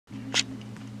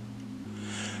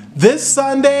This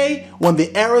Sunday, when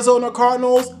the Arizona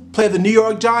Cardinals play the New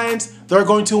York Giants, they're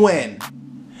going to win.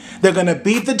 They're going to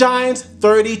beat the Giants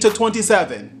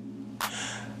 30-27.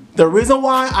 The reason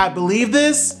why I believe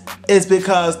this is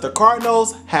because the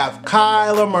Cardinals have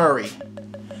Kyler Murray.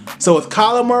 So with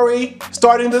Kyler Murray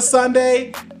starting this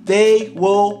Sunday, they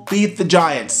will beat the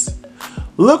Giants.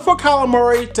 Look for Kyler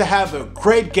Murray to have a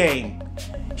great game.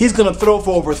 He's going to throw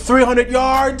for over 300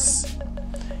 yards.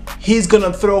 He's going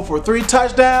to throw for 3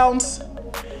 touchdowns.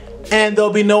 And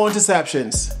there'll be no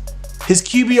interceptions. His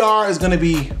QBR is going to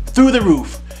be through the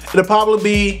roof. It'll probably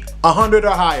be 100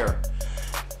 or higher.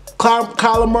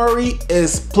 Kyler Murray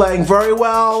is playing very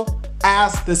well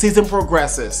as the season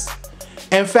progresses.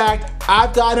 In fact,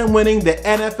 I've got him winning the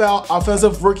NFL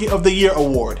Offensive Rookie of the Year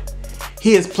award.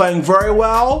 He is playing very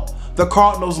well. The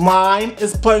Cardinals line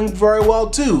is playing very well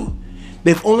too.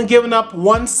 They've only given up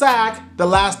 1 sack the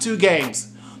last 2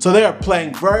 games. So they are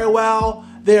playing very well.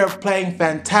 They are playing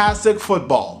fantastic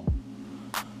football.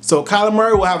 So Kyler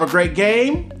Murray will have a great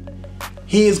game.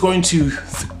 He is going to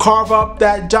carve up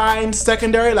that Giants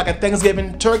secondary like a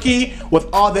Thanksgiving turkey with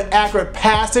all the accurate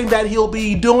passing that he'll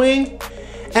be doing.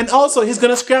 And also he's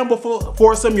going to scramble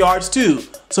for some yards too.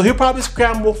 So he'll probably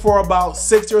scramble for about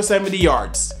 60 or 70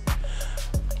 yards.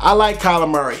 I like Kyler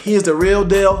Murray. He is the real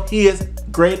deal. He is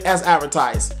great as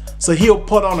advertised. So he'll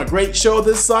put on a great show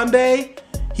this Sunday.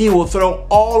 He will throw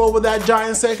all over that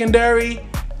Giants secondary.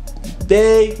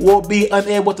 They will be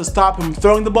unable to stop him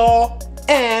throwing the ball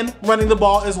and running the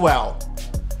ball as well.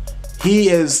 He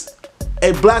is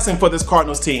a blessing for this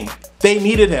Cardinals team. They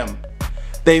needed him.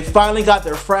 They finally got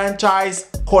their franchise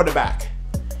quarterback.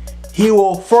 He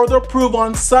will further prove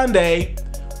on Sunday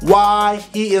why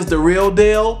he is the real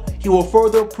deal. He will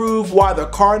further prove why the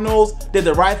Cardinals did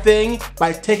the right thing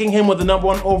by taking him with the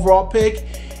 #1 overall pick.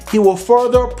 He will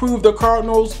further prove the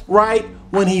Cardinals right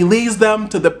when he leads them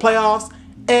to the playoffs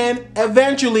and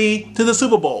eventually to the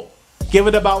Super Bowl. Give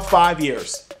it about 5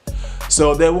 years.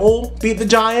 So they will beat the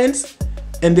Giants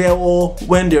and they will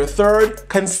win their 3rd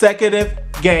consecutive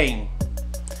game.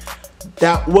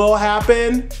 That will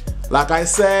happen. Like I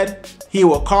said, he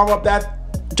will carve up that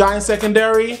Giants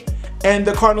secondary and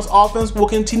the Cardinals offense will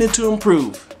continue to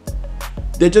improve.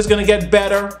 They're just going to get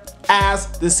better as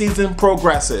the season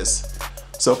progresses.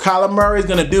 So Kyler Murray is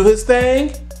going to do his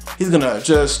thing. He's going to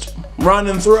just run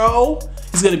and throw.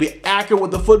 He's going to be accurate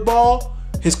with the football.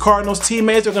 His Cardinals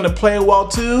teammates are going to play well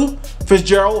too.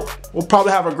 Fitzgerald will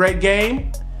probably have a great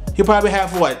game. He'll probably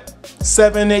have, what,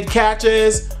 7-8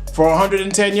 catches for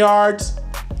 110 yards.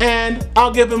 And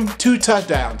I'll give him 2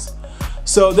 touchdowns.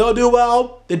 So they'll do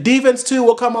well. The defense too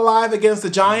will come alive against the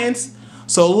Giants.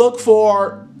 So look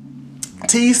for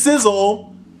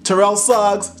T-Sizzle, Terrell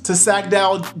Suggs, to sack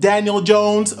down Daniel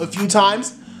Jones a few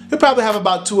times. He'll probably have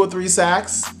about 2 or 3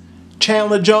 sacks.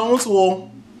 Chandler Jones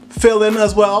will fill in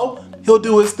as well. He'll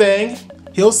do his thing.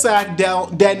 He'll sack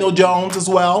down Daniel Jones as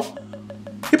well.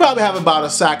 He'll probably have about a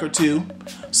sack or 2.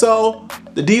 So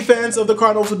the defense of the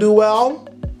Cardinals will do well.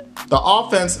 The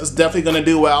offense is definitely going to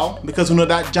do well because we know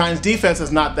that Giants defense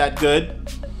is not that good.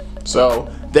 So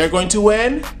they're going to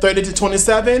win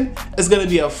 30-27. It's going to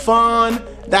be a fun,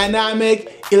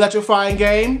 dynamic, electrifying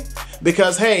game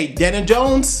because, hey, Daniel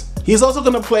Jones, he's also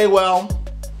going to play well.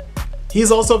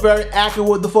 He's also very accurate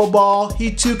with the football.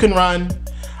 He too can run.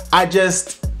 I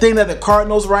just think that the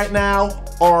Cardinals right now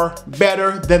are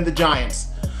better than the Giants.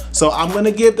 So I'm going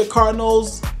to give the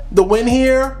Cardinals the win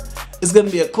here. It's going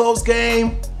to be a close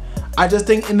game. I just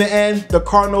think in the end, the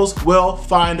Cardinals will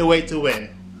find a way to win.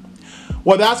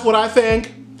 Well, that's what I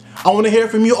think. I want to hear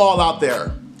from you all out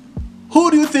there.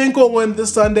 Who do you think will win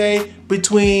this Sunday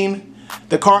between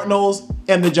the Cardinals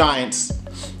and the Giants?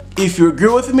 If you agree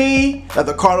with me that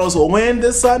the Cardinals will win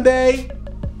this Sunday,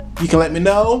 you can let me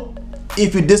know.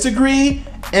 If you disagree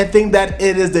and think that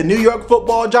it is the New York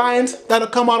Football Giants that'll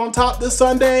come out on top this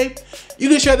Sunday, you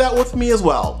can share that with me as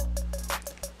well.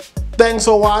 Thanks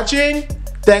for watching.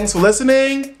 Thanks for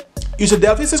listening. You should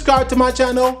definitely subscribe to my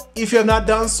channel if you have not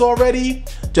done so already.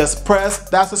 Just press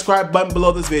that subscribe button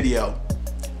below this video.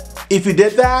 If you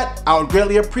did that, I would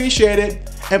greatly appreciate it.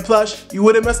 And plus, you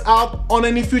wouldn't miss out on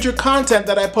any future content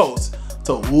that I post.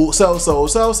 So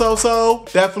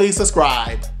definitely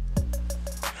subscribe.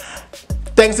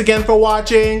 Thanks again for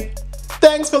watching.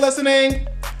 Thanks for listening.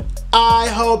 I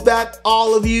hope that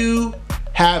all of you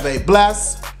have a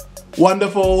blessed,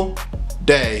 wonderful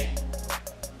day.